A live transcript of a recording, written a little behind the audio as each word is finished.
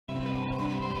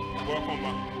Welcome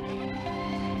back.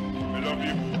 I love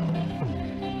you.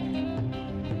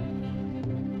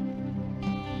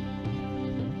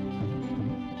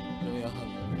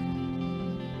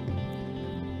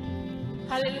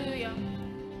 Hallelujah.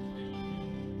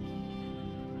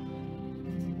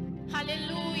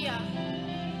 Hallelujah.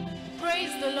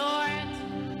 Praise the Lord.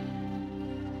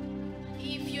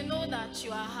 If you know that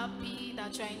you are happy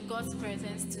that you are in God's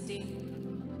presence today,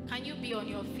 can you be on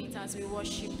your feet as we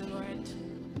worship the Lord?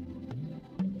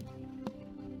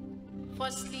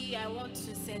 Firstly, I want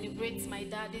to celebrate my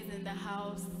daddies in the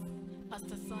house,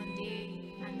 Pastor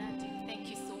Sunday and Daddy. Thank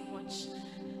you so much.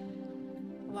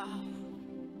 Wow.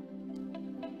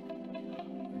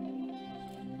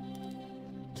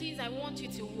 Please, I want you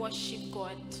to worship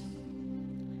God.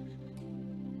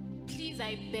 Please,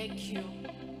 I beg you.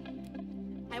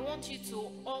 I want you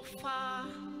to offer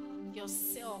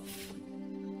yourself.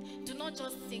 Do not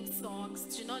just sing songs.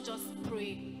 Do not just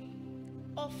pray.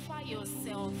 Offer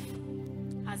yourself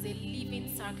as a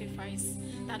living sacrifice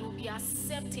that will be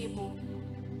acceptable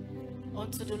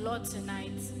unto the Lord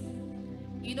tonight.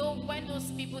 You know, when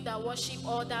those people that worship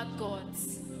other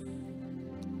gods,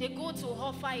 they go to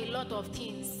offer a lot of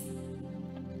things,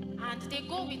 and they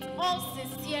go with all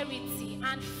sincerity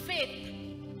and faith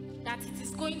that it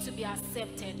is going to be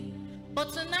accepted.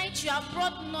 But tonight you have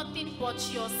brought nothing but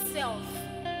yourself.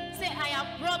 Say, I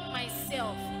have brought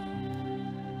myself.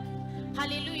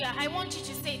 Hallelujah. I want you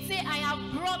to say, I have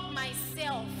brought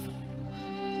myself.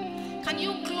 Can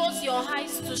you close your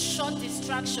eyes to shut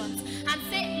distractions and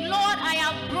say, Lord, I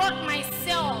have brought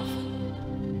myself.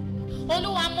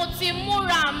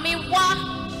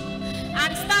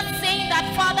 And start saying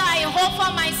that, Father, I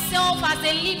offer myself as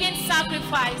a living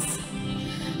sacrifice.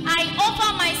 I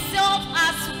offer myself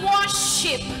as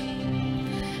worship.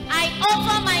 I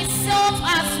offer myself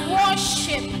as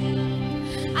worship.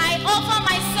 I offer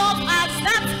myself as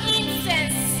that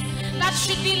incense that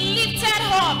should be lifted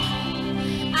up.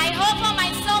 I offer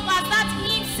myself as that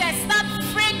incense, that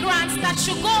fragrance that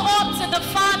should go up to the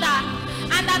Father,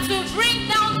 and that will bring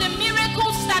down the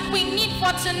miracles that we need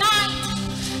for tonight,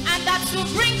 and that will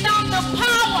bring down the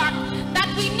power that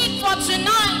we need for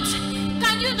tonight.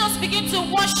 Can you just begin to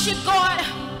worship God?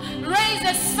 Raise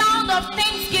a sound of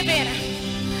thanksgiving.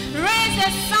 Raise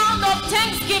a sound of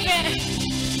thanksgiving.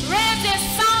 Raise a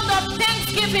sound of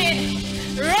thanksgiving.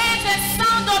 Raise a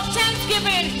sound of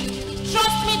thanksgiving.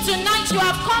 Trust me, tonight you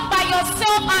have come by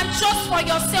yourself and just for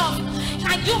yourself.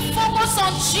 And you focus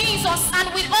on Jesus, and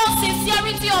with all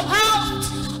sincerity of heart,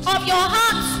 of your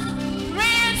heart,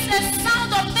 raise a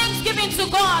sound of thanksgiving to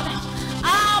God.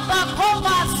 Abba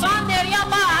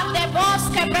Sanderiaba and the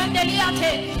Bosque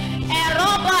Brendeliate,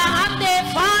 Eroba and the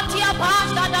Fatia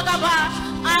Banda Dagaba,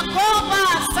 Akoba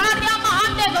Sariama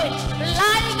and the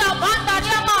Laiga Banda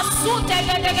Yama Sute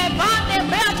Bande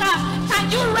Beata. Can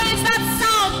you raise that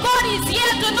sound? God is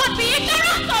here. Do not be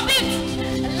ignorant of it.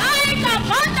 Laiga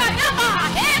Banda Yama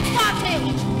Hefate.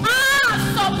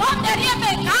 So Banda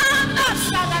Yame Kanda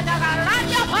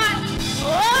Sadadagaranya Ban. Oh,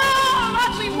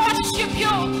 Lord, we worship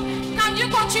you. Can you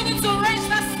continue to raise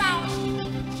that sound?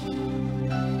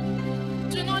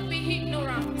 Do not be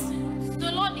ignorant.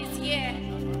 The Lord is here.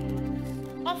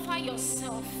 Offer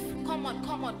yourself. Come on,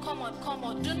 come on, come on, come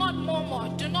on. Do not murmur.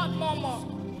 Do not murmur.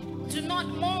 Do not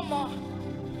murmur.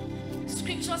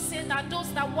 Scripture says that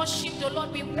those that worship the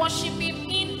Lord will worship Him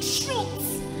in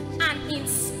truth and in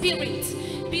spirit.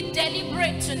 Be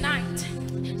deliberate tonight.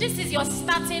 This is your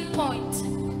starting point,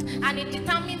 and it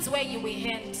determines where you will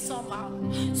end somehow.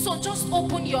 So just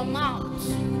open your mouth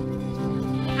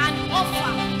and offer.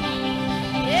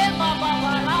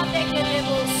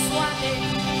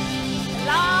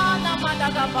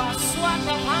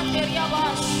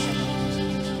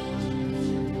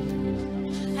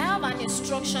 I have an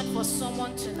instruction for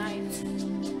someone tonight,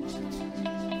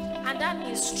 and that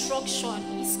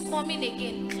instruction is coming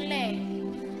again clear,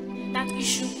 that you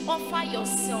should offer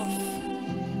yourself.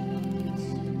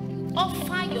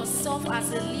 Offer yourself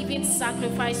as a living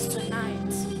sacrifice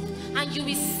tonight, and you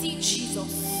will see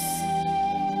Jesus.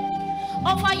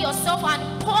 Offer yourself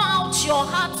and pour out your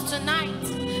heart tonight.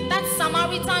 That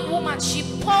Samaritan woman, she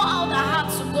poured out her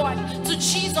heart to God, to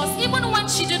Jesus, even when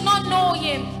she did not know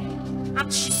Him,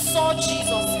 and she saw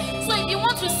Jesus. So if you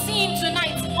want to see Him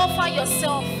tonight, offer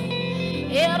yourself.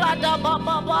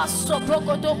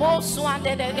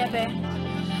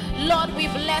 Lord, we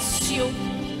bless you.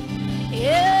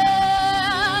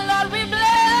 Lord, we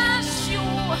bless you.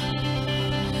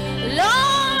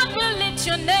 Lord, we lift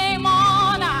your name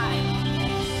on high.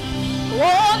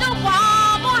 Oh, the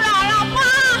Wamurapa.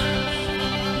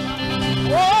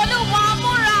 Oh, the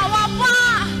Wamurapa.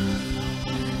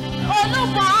 Oh, the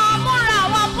Wamurapa.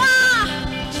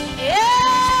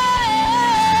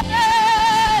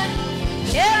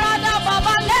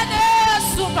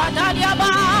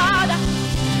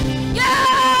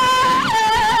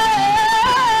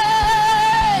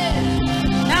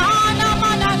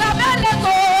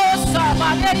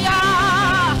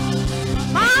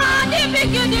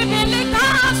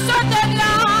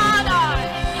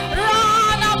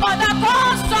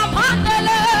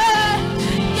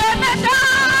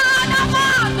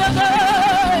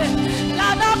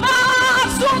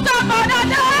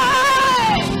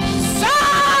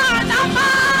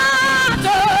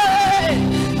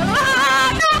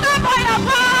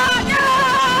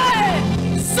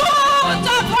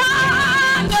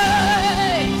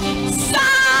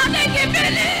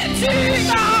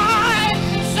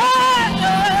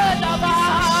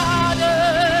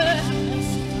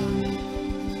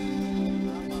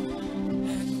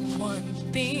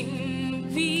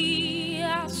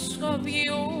 of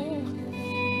you.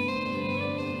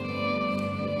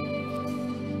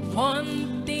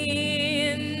 One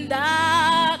thing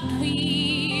that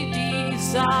we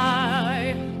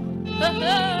desire,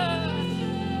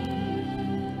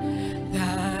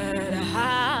 that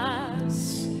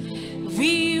has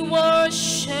we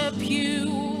worship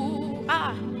you.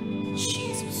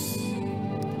 Jesus.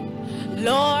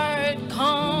 Lord,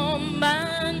 come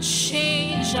and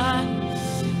change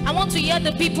us. I want to hear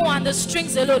the people and the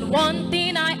strings alone. One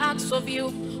thing I ask of you,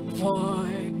 Lord.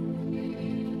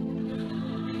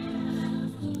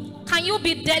 Can you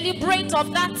be deliberate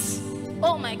of that?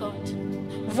 Oh my God.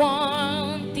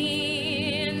 One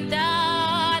thing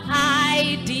that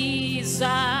I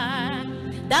desire,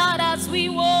 that as we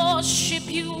worship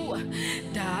you,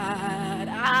 that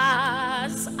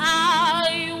as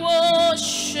I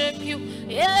worship you,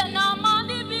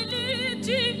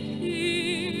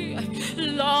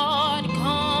 Lord,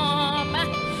 come.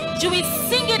 You will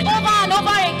sing it over and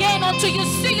over again until you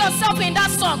see yourself in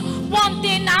that song. One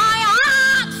thing I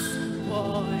ask,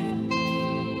 Lord,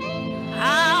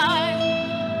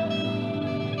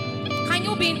 can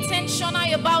you be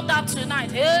intentional about that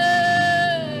tonight?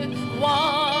 Hey,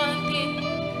 one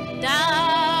thing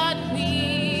that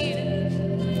we,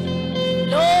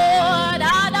 Lord,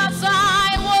 as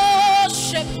I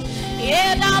worship,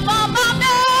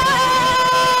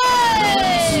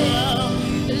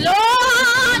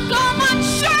 Lord, come and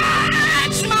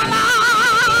change my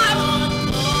life.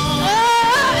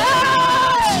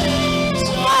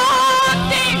 One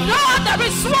thing, Lord, there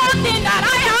is one thing that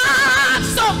I have.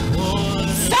 So,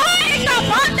 sing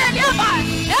upon the river.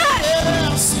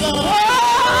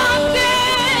 One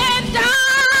thing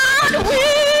that we,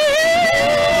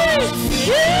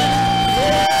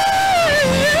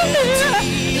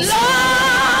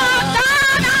 Lord,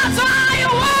 that as I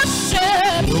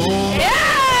worship,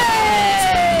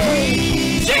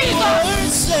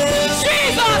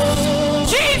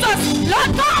 Jesus,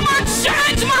 Lord, come and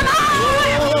change my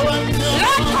life.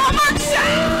 Lord, come and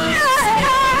change.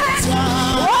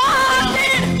 One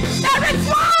thing, there is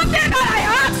one thing that I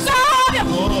ask of you.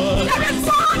 There is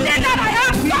one thing that I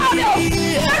ask of you.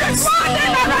 There is one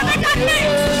thing that Rebecca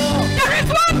needs. There is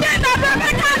one thing that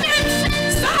Rebecca needs.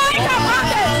 Sign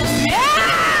about it.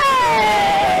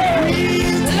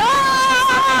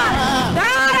 Lord,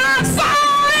 that as I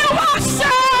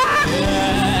worship,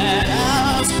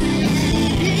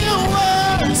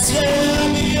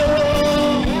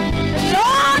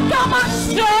 Lord, come and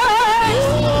stay.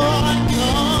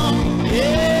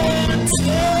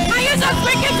 Can you just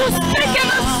begin to speak in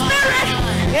the spirit?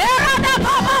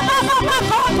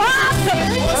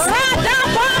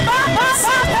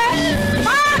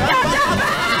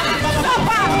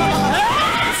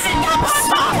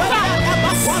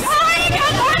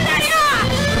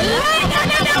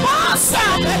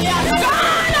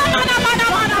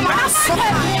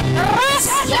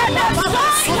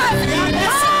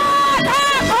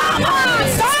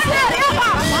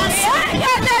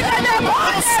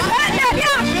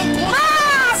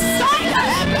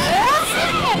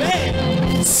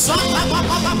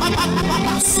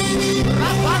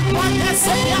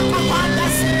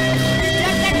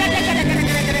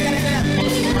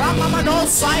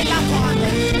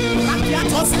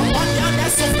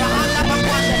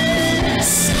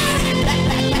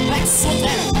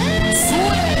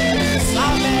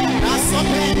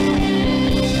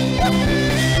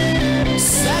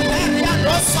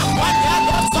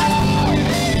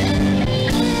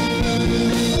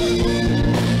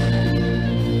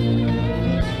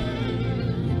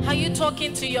 Are you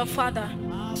talking to your father?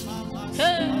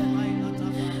 Hey.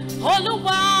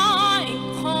 Olúwa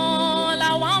nǹkan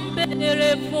làwa ń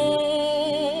béèrè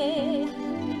fún.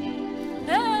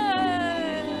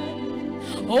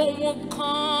 Ohun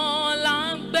kan là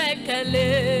ń gbẹ́kẹ̀lé.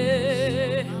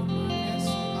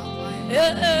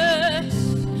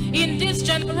 In this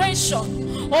generation,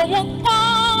 ohun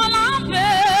kan là ń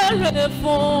béèrè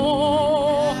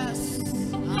fún.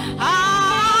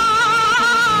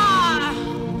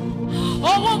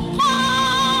 Ohun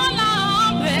kan là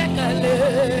ń gbẹ́kẹ̀lé.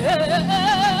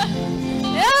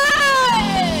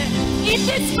 In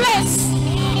this place,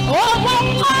 ohun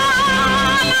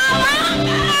kan làwa ń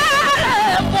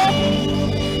béèrè fún.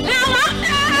 Làwa ń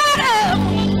béèrè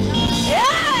fún.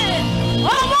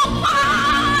 Ohun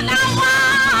kan làwa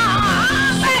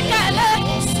ń gbẹ́kẹ̀lé.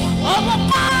 Ohun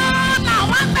kan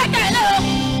làwa ń gbẹ́kẹ̀lé.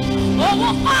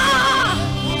 Ohun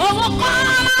kan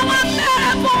làwa ń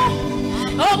béèrè fún.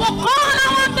 Ohun kan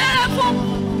làwa ń béèrè fún.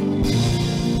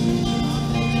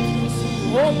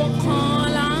 Ohun kan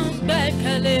là ń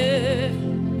gbẹ́kẹ̀lé.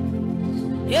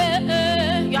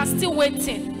 You are still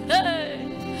waiting.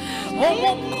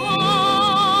 Ohun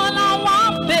kan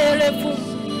làwọn béèrè fún.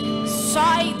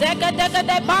 Sai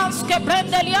dẹ́gẹ́dẹ́gẹ́dẹ́ báńsì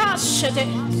brendeli àṣẹdẹ.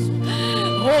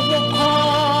 Ohun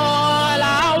kan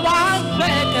làwọn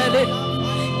gbẹ́kẹ̀lé.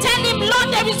 Tell him, Lord,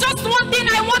 there is just one thing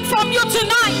I want from you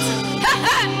tonight.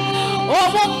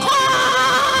 Ohun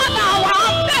kan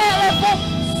làwọn béèrè fún.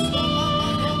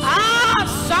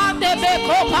 Sunday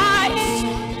beko pies.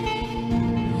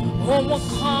 Ohun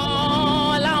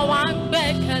kan làwọn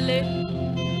gbẹ́kẹ̀lé.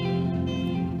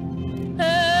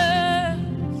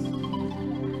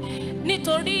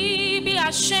 Nítorí bí a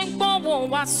ṣe ń gbóhùn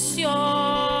wá sí ọ.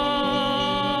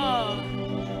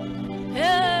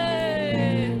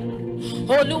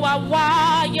 Olúwa wá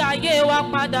ayé wa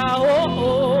padà o.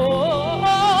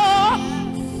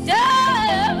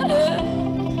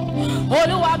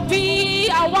 Olúwa bí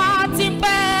àwa ti ń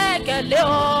gbẹ́kẹ̀lé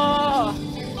ọ.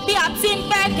 Bí a ti ń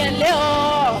gbẹ́kẹ̀lé ọ.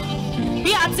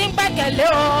 Bí a ti ń gbẹ́kẹ̀lé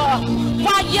ọ.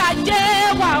 Wáyé ayé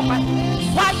wa padà.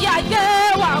 Wáyé ayé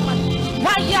wa padà.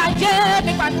 Wáyé ayé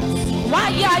mi padà.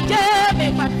 Wáyé ayé mi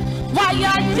padà. Wáyé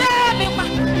ayé mi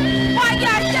padà. Wáyé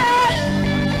ayé.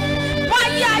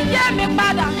 Wáyé ayé mi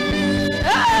padà.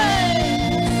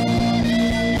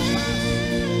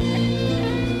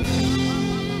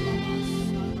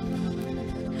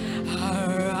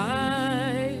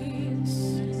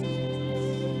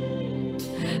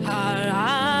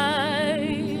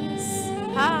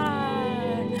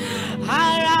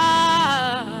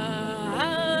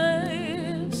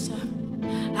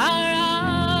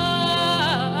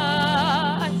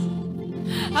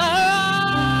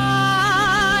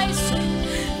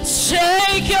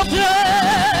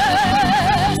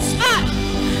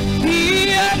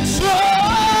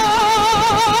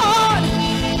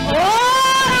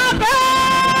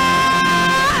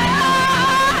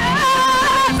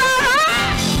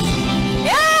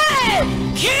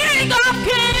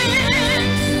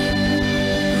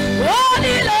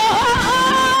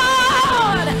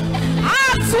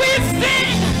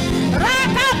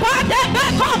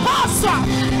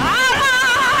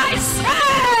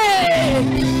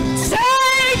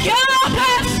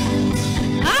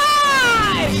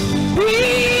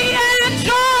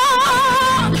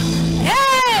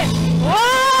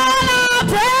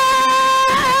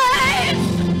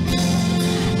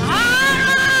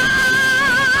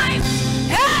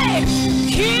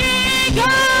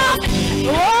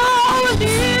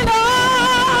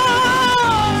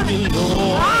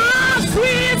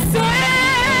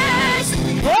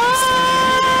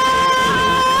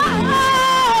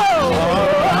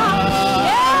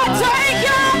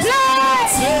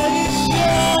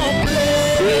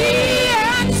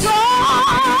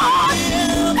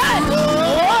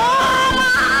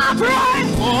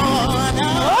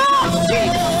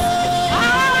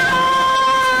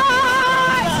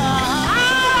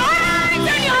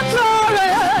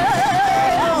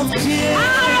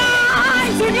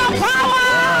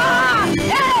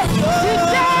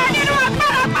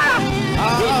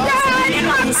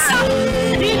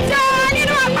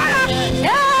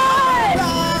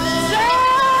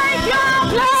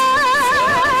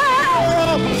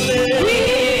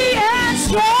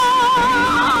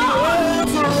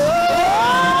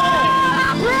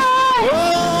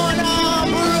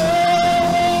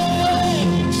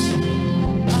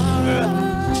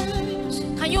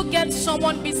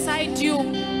 Someone beside you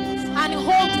and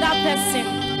hold that person.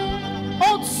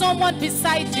 Hold someone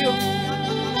beside you.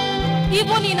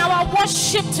 Even in our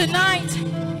worship tonight,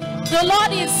 the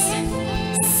Lord is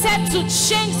set to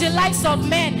change the lives of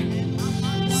men.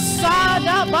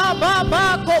 Sada baba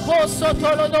bako boso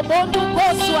tolo do bondu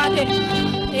kosuade.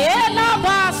 Ela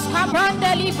bas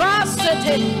kapandeli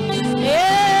basete.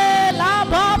 Ela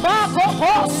baba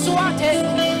koko suade.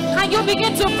 Can you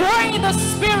begin to pray in the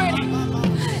spirit?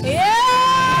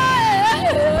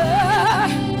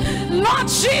 Lord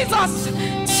Jesus,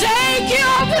 take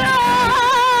your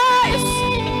place.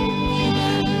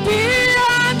 Be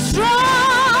enthroned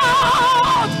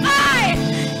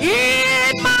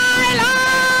in my life.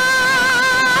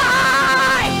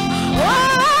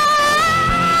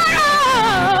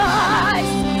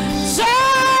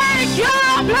 Take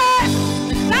your place.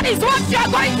 That is what you are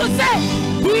going to say.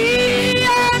 Be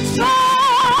enthroned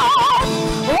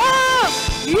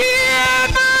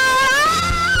in my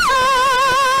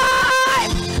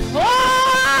life.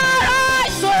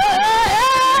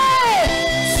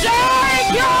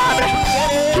 Take your place.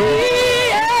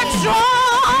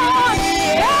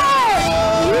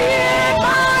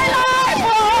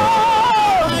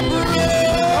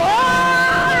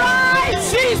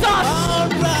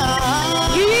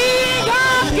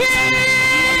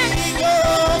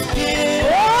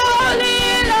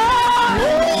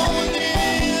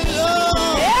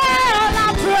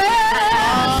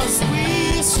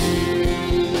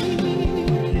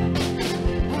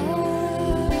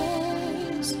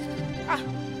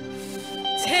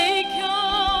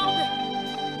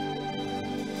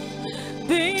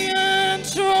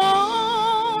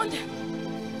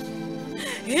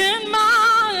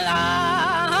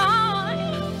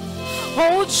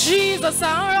 Oh Jesus,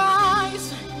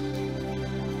 arise.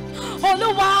 Oh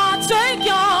Lord, take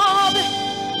your.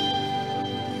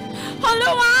 Oh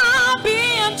Lord, be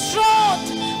enthroned,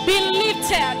 be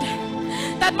lifted,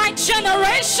 that my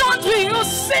generation will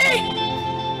see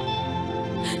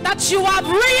that you have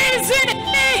risen in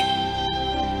me.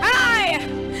 I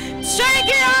take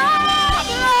your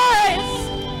place,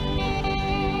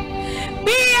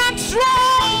 be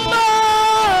enthroned,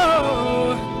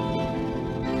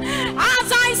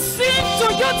 as I sing to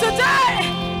you today.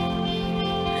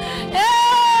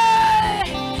 Hey,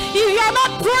 if you are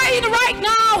not praying right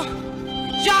now,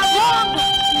 you are wrong.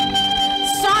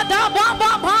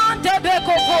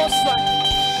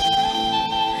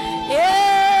 Yeah.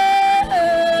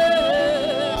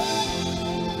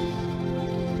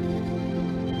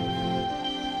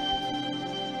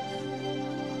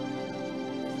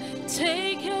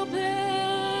 Take your place,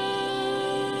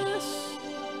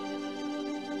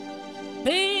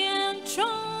 be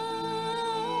enthroned,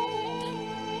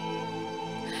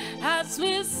 as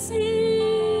we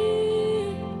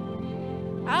see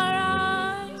our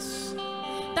eyes.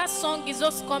 That song is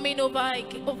just coming over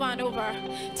and over.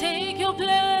 Take your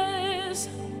place,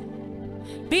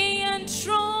 be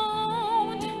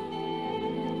enthroned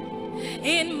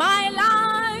in my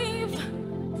life.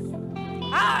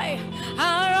 I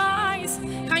arise.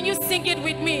 Can you sing it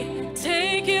with me?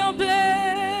 Take your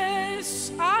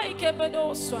place. I keep it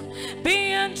also.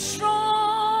 Be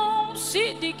enthroned.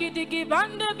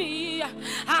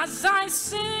 As I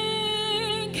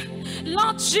sing,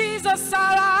 Lord Jesus,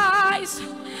 arise.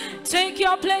 Take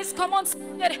your place. Come on,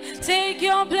 sing it. Take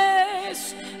your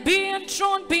place. Be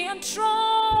enthroned. Be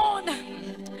enthroned.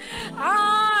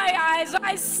 As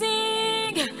I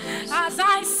sing,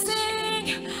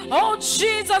 oh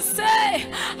Jesus, say,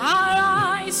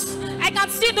 arise. I can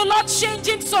see the Lord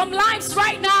changing some lives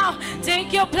right now.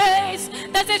 Take your place.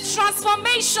 There's a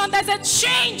transformation, there's a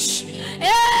change.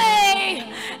 Hey,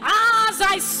 as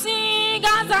I sing,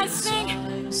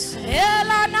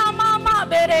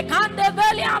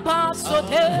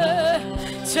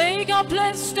 take your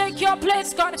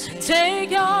place, God,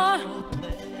 take your.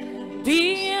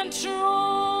 Be enthroned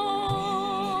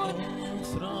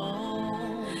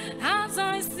as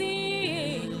I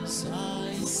sing.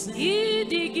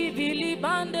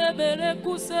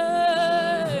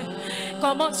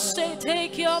 Come on, say,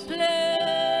 take your place.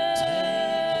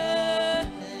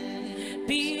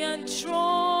 Be enthroned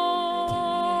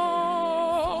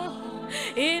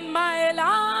in my life.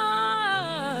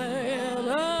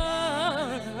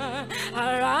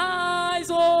 Arise,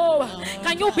 oh.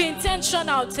 Can you be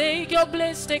intentional? Take your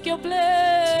place, take your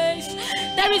place.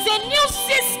 There is a new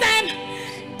system.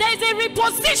 There is a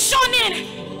repositioning.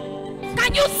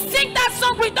 Can you sing that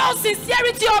song with all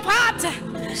sincerity of heart?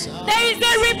 There is a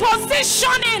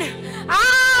repositioning.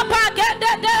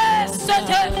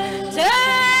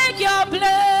 Take your place.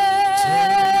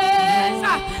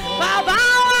 Baba,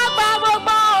 Baba, Baba,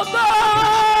 Baba.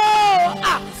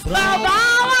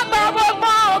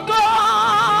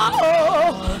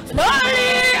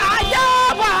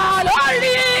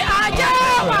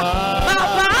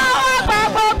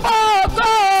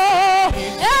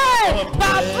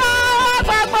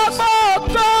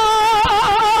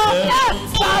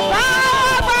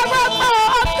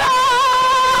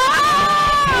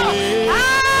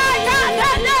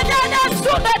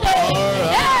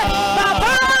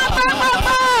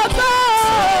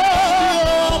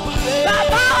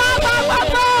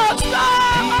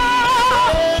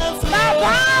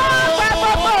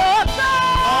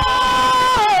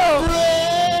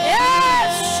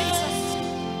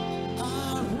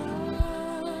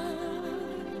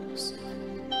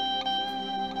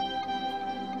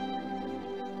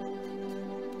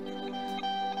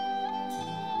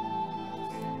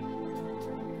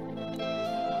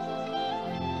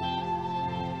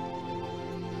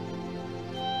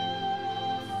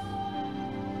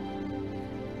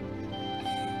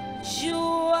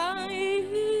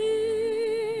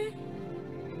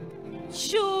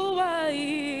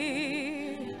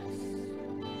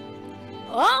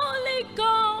 Holy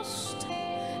Ghost,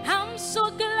 I'm so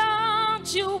glad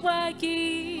you are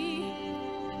here.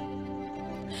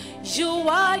 You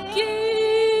are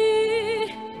here.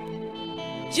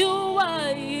 You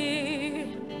are here.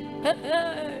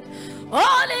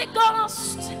 Holy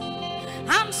Ghost,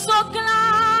 I'm so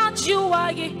glad you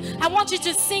are here. I want you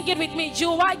to sing it with me.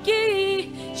 You are here.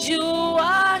 You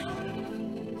are.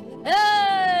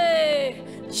 Hey,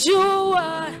 you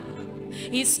are.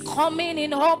 He's coming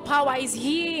in all power. He's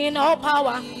here in all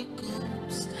power.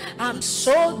 I'm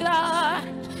so glad.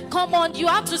 Come on, you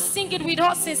have to sing it with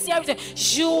all sincerity.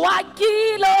 You are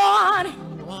here, Lord.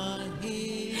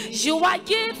 You are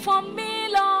here for me,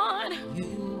 Lord.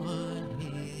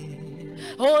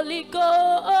 Holy Ghost.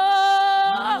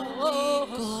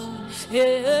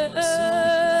 Yeah.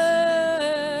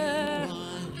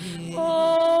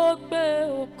 Oh,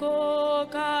 Beoko,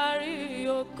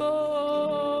 Karioko.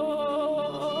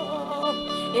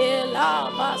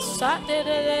 Elama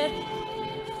Saturday.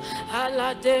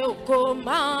 Aladeo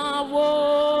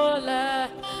Mawole.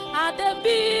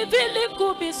 Adebi Viliku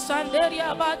be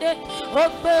Sanderia Bade.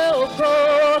 Ope Oko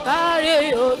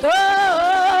Kari Oko.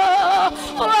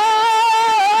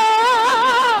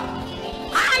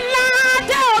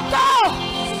 Aladeo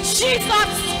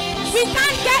Jesus, we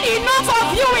can't get enough of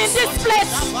you in this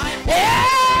place.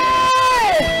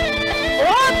 Hey!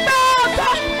 Ope Oko.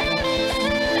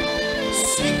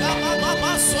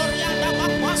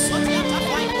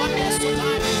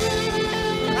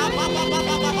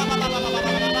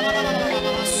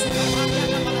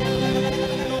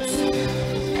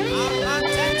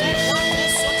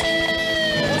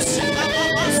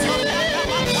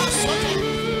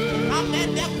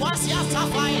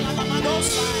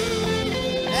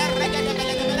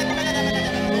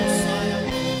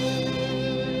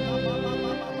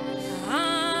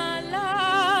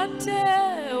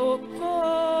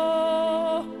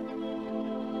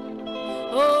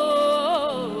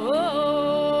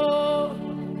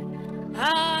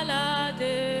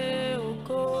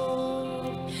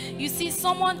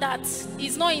 Someone that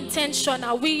is not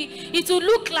intentional, it will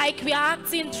look like we are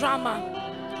acting drama,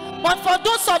 but for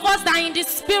those of us that are in the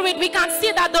spirit, we can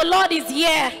see that the Lord is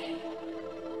here.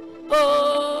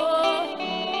 Oh,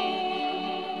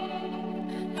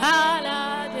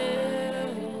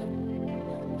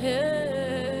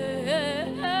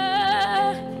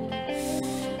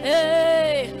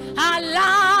 hey,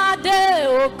 alade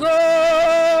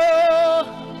ogo.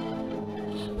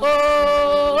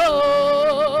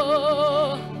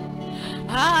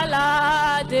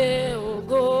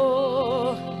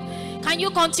 Can you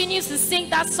continue to sing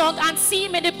that song and see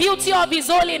him in the beauty of his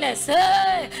holiness?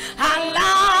 Hey,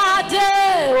 Alade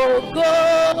Ogo.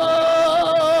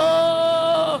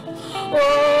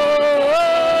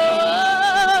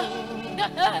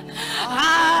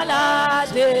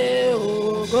 Alade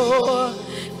Ogo.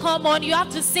 Come on, you have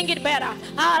to sing it better.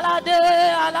 Alade,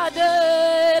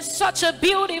 Alade. Such a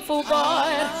beautiful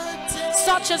God.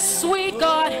 Such a sweet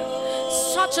God.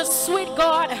 Such a sweet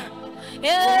God.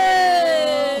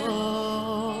 Yeah.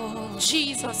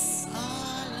 Jesus.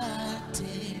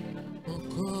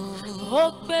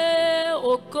 Ogbe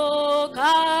Ogo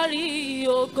Kari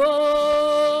Ogo.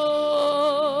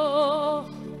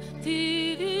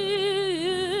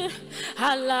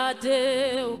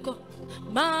 Alade Ogo.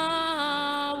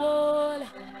 Mawole.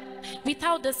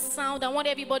 Without the sound, I want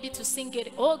everybody to sing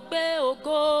it. Ogbe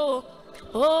Ogo.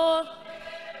 Oh.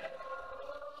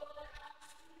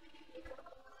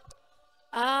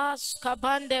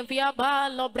 Askabande viaba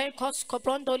lobrenkos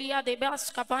kobrondolia de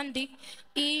baskabandi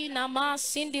inama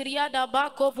sindiria da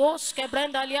bako voske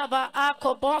brenda liaba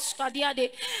ako boska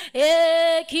diade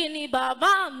kini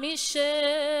baba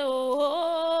mishe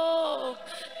o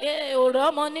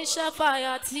oromo ni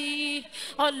shafayati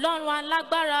Ọlọ́run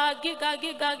alágbára gíga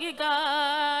gíga gíga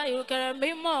ìrùkẹ̀rẹ̀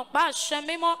mímọ́ pàṣẹ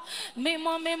mímọ́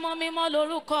mímọ́ mímọ́ mímọ́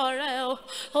lórúkọ rẹ̀ o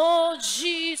oh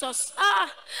Jesus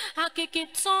akíkí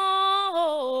tán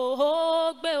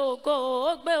o gbé ògo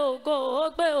gbé ògo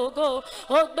gbé ògo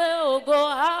gbé ògo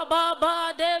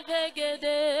ababa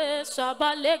devegede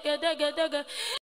sabalégedegedege.